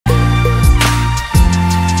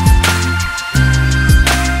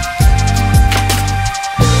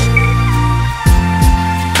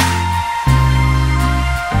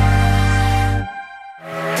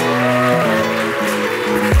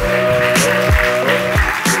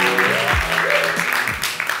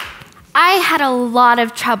a lot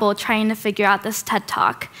of trouble trying to figure out this TED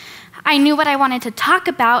Talk. I knew what I wanted to talk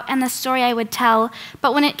about and the story I would tell,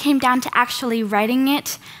 but when it came down to actually writing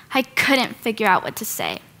it, I couldn't figure out what to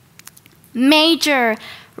say. Major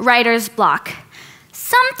writer's block.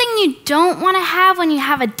 Something you don't want to have when you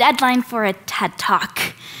have a deadline for a TED Talk.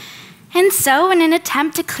 And so, in an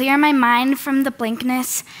attempt to clear my mind from the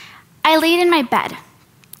blankness, I laid in my bed,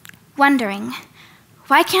 wondering,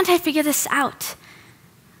 why can't I figure this out?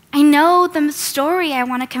 I know the story I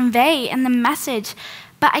want to convey and the message,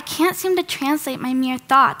 but I can't seem to translate my mere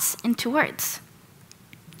thoughts into words.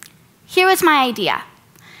 Here was my idea.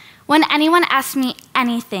 When anyone asked me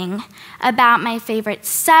anything about my favorite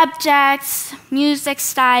subjects, music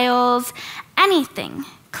styles, anything,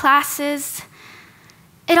 classes,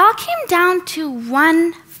 it all came down to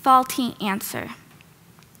one faulty answer.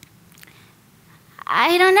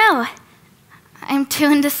 I don't know. I'm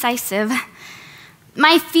too indecisive.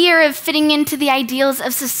 My fear of fitting into the ideals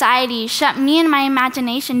of society shut me and my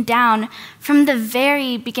imagination down from the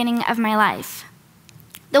very beginning of my life.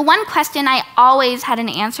 The one question I always had an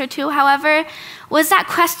answer to, however, was that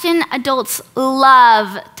question adults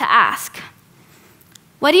love to ask.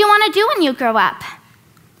 What do you want to do when you grow up?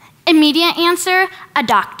 Immediate answer, a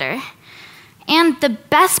doctor. And the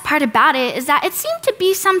best part about it is that it seemed to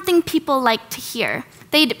be something people liked to hear.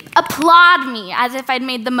 They'd applaud me as if I'd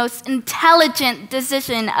made the most intelligent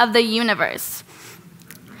decision of the universe.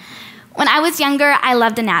 When I was younger, I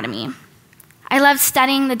loved anatomy. I loved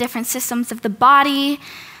studying the different systems of the body.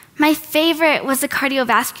 My favorite was the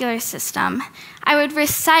cardiovascular system. I would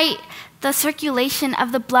recite the circulation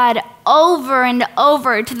of the blood over and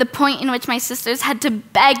over to the point in which my sisters had to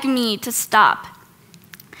beg me to stop.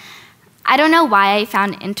 I don't know why I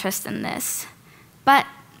found interest in this, but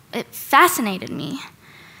it fascinated me.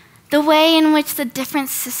 The way in which the different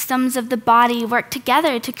systems of the body work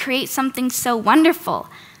together to create something so wonderful,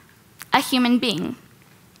 a human being,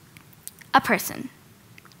 a person.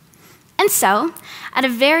 And so, at a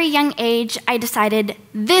very young age, I decided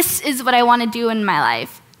this is what I want to do in my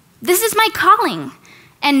life. This is my calling,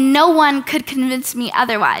 and no one could convince me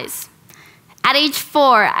otherwise. At age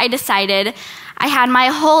 4, I decided I had my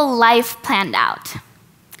whole life planned out.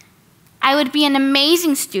 I would be an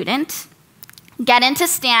amazing student, get into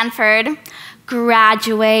Stanford,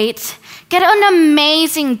 graduate, get an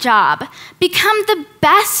amazing job, become the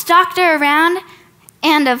best doctor around,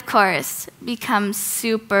 and of course, become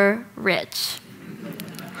super rich.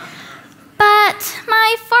 But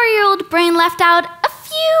my 4-year-old brain left out a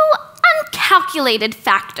few uncalculated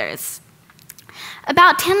factors.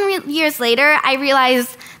 About 10 years later, I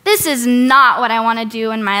realized this is not what I want to do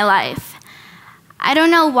in my life. I don't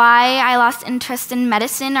know why I lost interest in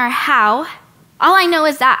medicine or how. All I know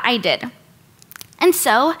is that I did. And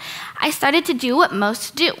so I started to do what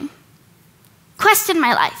most do. Question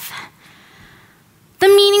my life. The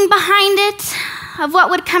meaning behind it, of what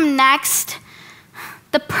would come next,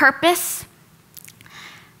 the purpose.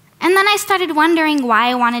 And then I started wondering why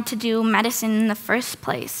I wanted to do medicine in the first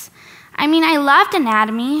place. I mean, I loved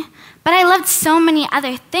anatomy, but I loved so many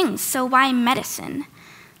other things, so why medicine?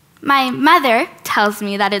 My mother tells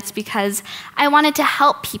me that it's because I wanted to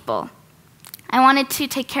help people. I wanted to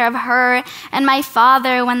take care of her and my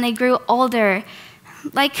father when they grew older,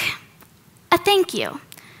 like a thank you.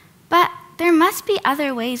 But there must be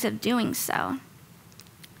other ways of doing so.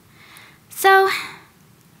 So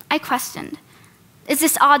I questioned, is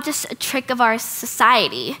this all just a trick of our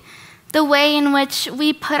society? The way in which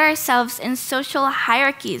we put ourselves in social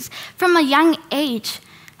hierarchies from a young age,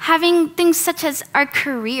 having things such as our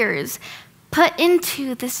careers put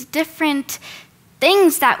into this different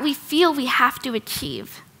things that we feel we have to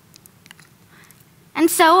achieve.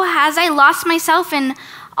 And so, as I lost myself in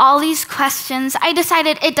all these questions, I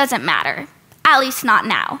decided it doesn't matter, at least not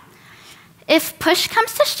now. If push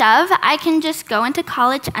comes to shove, I can just go into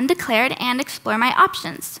college undeclared and explore my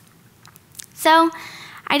options. So,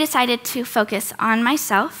 I decided to focus on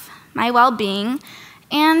myself, my well-being,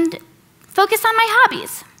 and focus on my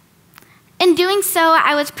hobbies. In doing so,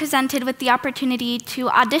 I was presented with the opportunity to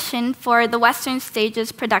audition for the Western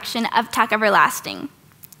Stage's production of Tuck Everlasting.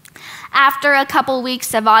 After a couple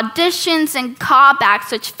weeks of auditions and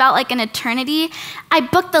callbacks, which felt like an eternity, I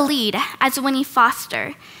booked the lead as Winnie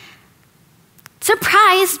Foster.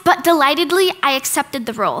 Surprised but delightedly, I accepted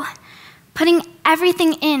the role, putting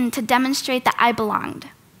everything in to demonstrate that I belonged.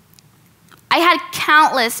 I had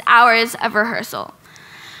countless hours of rehearsal.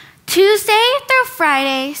 Tuesday through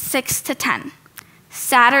Friday, 6 to 10.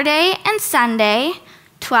 Saturday and Sunday,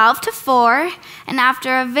 12 to 4, and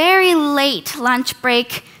after a very late lunch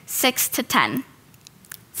break, 6 to 10.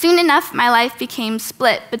 Soon enough, my life became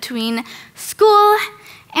split between school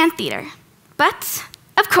and theater. But,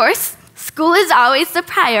 of course, school is always the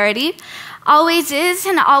priority, always is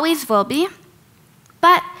and always will be.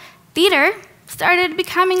 But theater started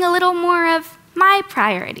becoming a little more of my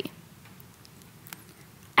priority.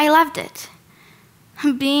 I loved it.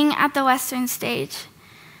 Being at the Western stage,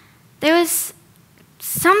 there was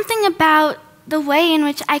something about the way in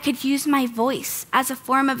which I could use my voice as a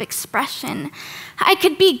form of expression. I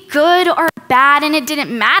could be good or bad, and it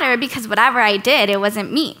didn't matter because whatever I did, it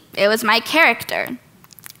wasn't me. It was my character.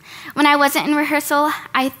 When I wasn't in rehearsal,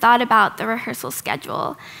 I thought about the rehearsal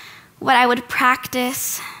schedule, what I would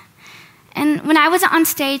practice. And when I wasn't on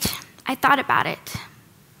stage, I thought about it.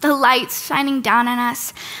 The lights shining down on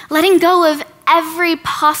us, letting go of every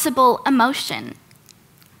possible emotion.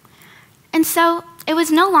 And so it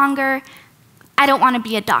was no longer, I don't want to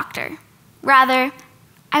be a doctor. Rather,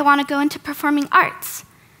 I want to go into performing arts.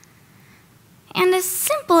 And as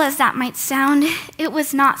simple as that might sound, it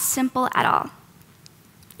was not simple at all.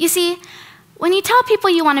 You see, when you tell people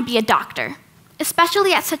you want to be a doctor,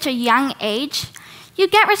 especially at such a young age, you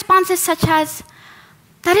get responses such as,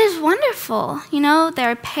 that is wonderful. You know,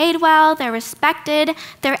 they're paid well, they're respected,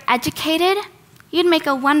 they're educated. You'd make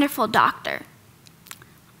a wonderful doctor.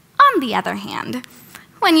 On the other hand,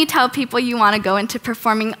 when you tell people you want to go into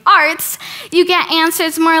performing arts, you get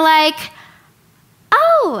answers more like,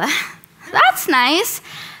 oh, that's nice.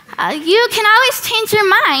 You can always change your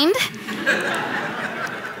mind.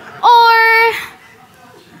 Or,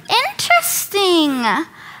 interesting.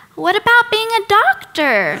 What about being a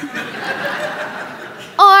doctor?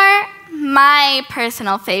 Or, my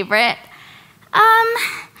personal favorite,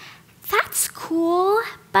 that's cool,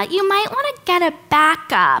 but you might want to get a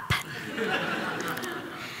backup.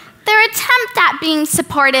 Their attempt at being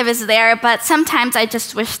supportive is there, but sometimes I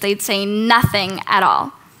just wish they'd say nothing at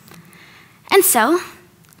all. And so,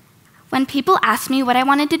 when people asked me what I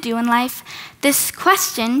wanted to do in life, this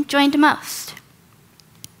question joined most.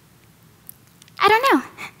 I don't know.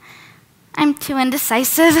 I'm too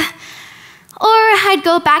indecisive. Or I'd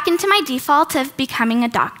go back into my default of becoming a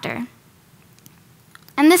doctor.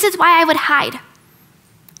 And this is why I would hide.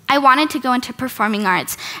 I wanted to go into performing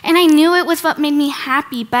arts, and I knew it was what made me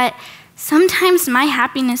happy, but sometimes my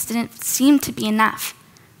happiness didn't seem to be enough.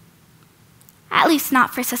 At least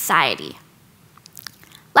not for society.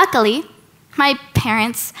 Luckily, my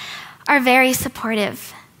parents are very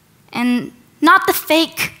supportive, and not the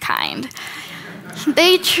fake kind.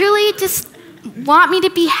 They truly just want me to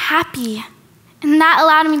be happy, and that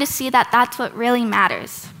allowed me to see that that's what really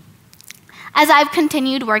matters. As I've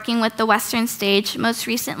continued working with the Western stage, most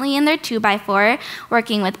recently in their 2x4,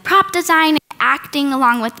 working with prop design and acting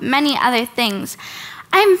along with many other things,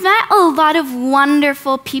 I've met a lot of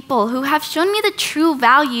wonderful people who have shown me the true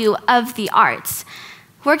value of the arts.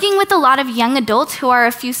 Working with a lot of young adults who are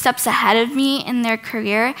a few steps ahead of me in their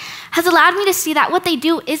career has allowed me to see that what they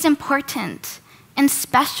do is important and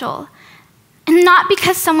special, and not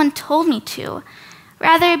because someone told me to,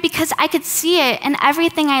 rather because I could see it in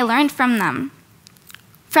everything I learned from them.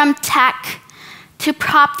 From tech to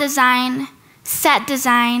prop design, set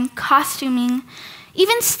design, costuming,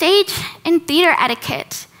 even stage and theater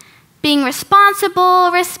etiquette. Being responsible,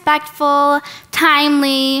 respectful,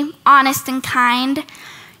 timely, honest, and kind.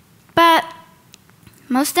 But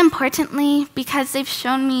most importantly, because they've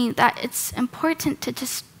shown me that it's important to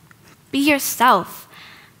just be yourself,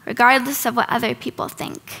 regardless of what other people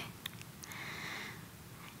think.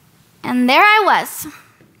 And there I was,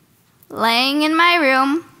 laying in my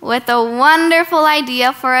room with a wonderful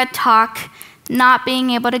idea for a talk, not being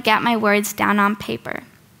able to get my words down on paper.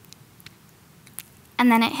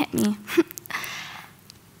 And then it hit me.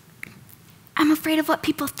 I'm afraid of what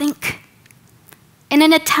people think. In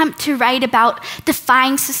an attempt to write about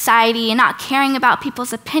defying society and not caring about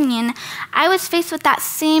people's opinion, I was faced with that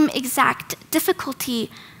same exact difficulty,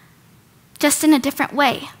 just in a different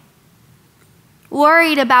way.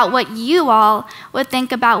 Worried about what you all would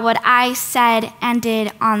think about what I said and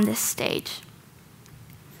did on this stage.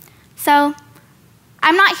 So,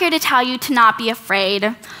 I'm not here to tell you to not be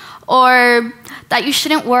afraid or that you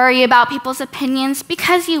shouldn't worry about people's opinions,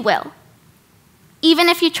 because you will. Even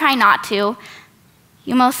if you try not to,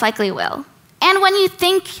 you most likely will. And when you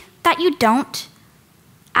think that you don't,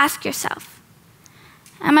 ask yourself,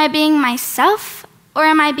 am I being myself, or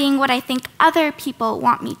am I being what I think other people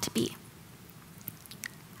want me to be?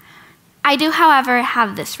 I do, however,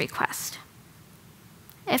 have this request.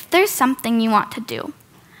 If there's something you want to do,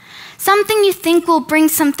 something you think will bring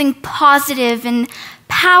something positive and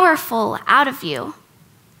powerful out of you,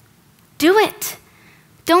 do it.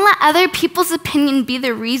 Don't let other people's opinion be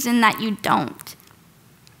the reason that you don't.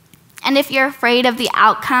 And if you're afraid of the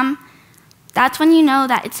outcome, that's when you know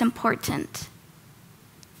that it's important.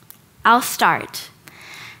 I'll start.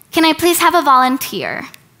 Can I please have a volunteer?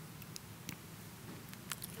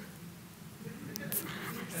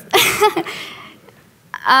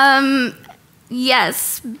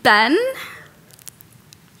 Yes, Ben?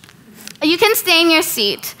 You can stay in your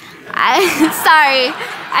seat. Sorry,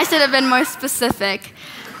 I should have been more specific.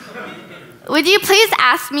 Would you please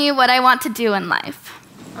ask me what I want to do in life?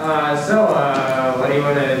 What do you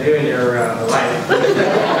want to do in your life?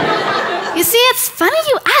 You see, it's funny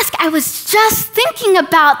you ask. I was just thinking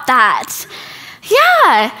about that.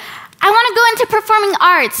 Yeah, I want to go into performing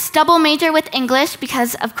arts, double major with English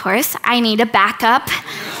because, of course, I need a backup.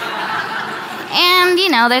 And,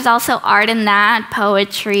 there's also art in that,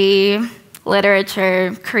 poetry,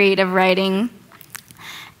 literature, creative writing.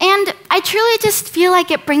 And I truly just feel like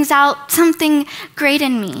it brings out something great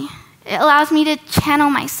in me. It allows me to channel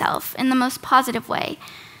myself in the most positive way.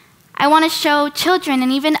 I want to show children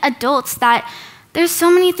and even adults that there's so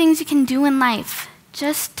many things you can do in life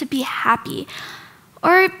just to be happy.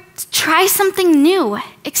 Or try something new,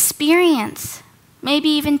 experience, maybe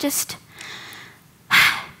even just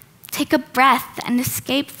take a breath and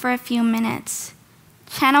escape for a few minutes.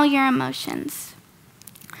 Channel your emotions.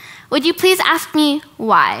 Would you please ask me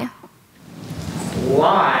why?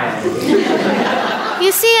 Why?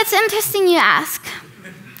 You see, it's interesting you ask.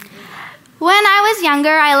 When I was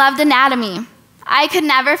younger, I loved anatomy. I could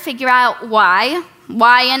never figure out why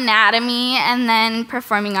anatomy and then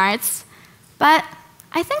performing arts. But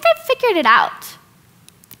I think I figured it out.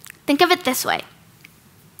 Think of it this way.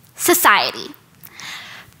 Society.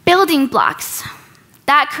 Building blocks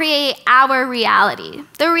that create our reality.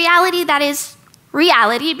 The reality that is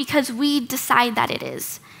reality because we decide that it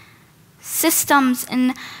is. Systems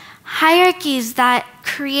and hierarchies that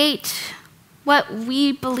create what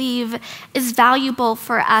we believe is valuable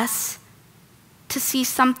for us to see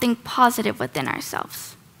something positive within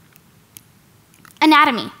ourselves.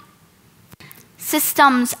 Anatomy.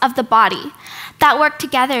 Systems of the body that work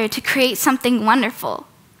together to create something wonderful.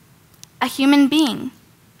 A human being.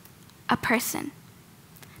 A person.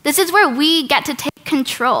 This is where we get to take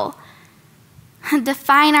control,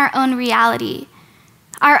 define our own reality,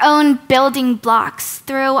 our own building blocks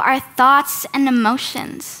through our thoughts and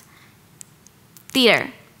emotions.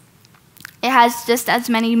 Theater. It has just as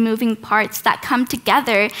many moving parts that come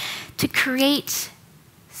together to create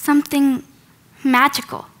something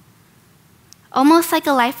magical, almost like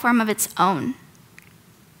a life form of its own.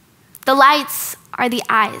 The lights are the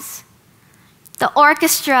eyes. The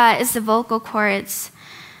orchestra is the vocal cords.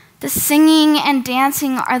 The singing and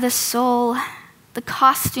dancing are the soul. The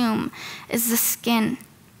costume is the skin.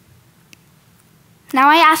 Now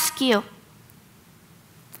I ask you,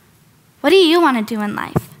 what do you want to do in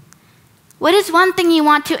life? What is one thing you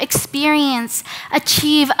want to experience,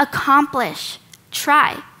 achieve, accomplish,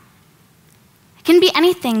 try? It can be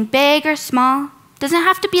anything, big or small. It doesn't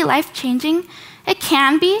have to be life-changing. It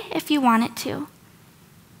can be if you want it to.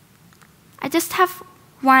 I just have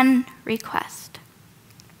one request.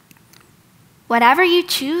 Whatever you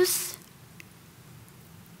choose,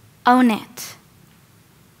 own it.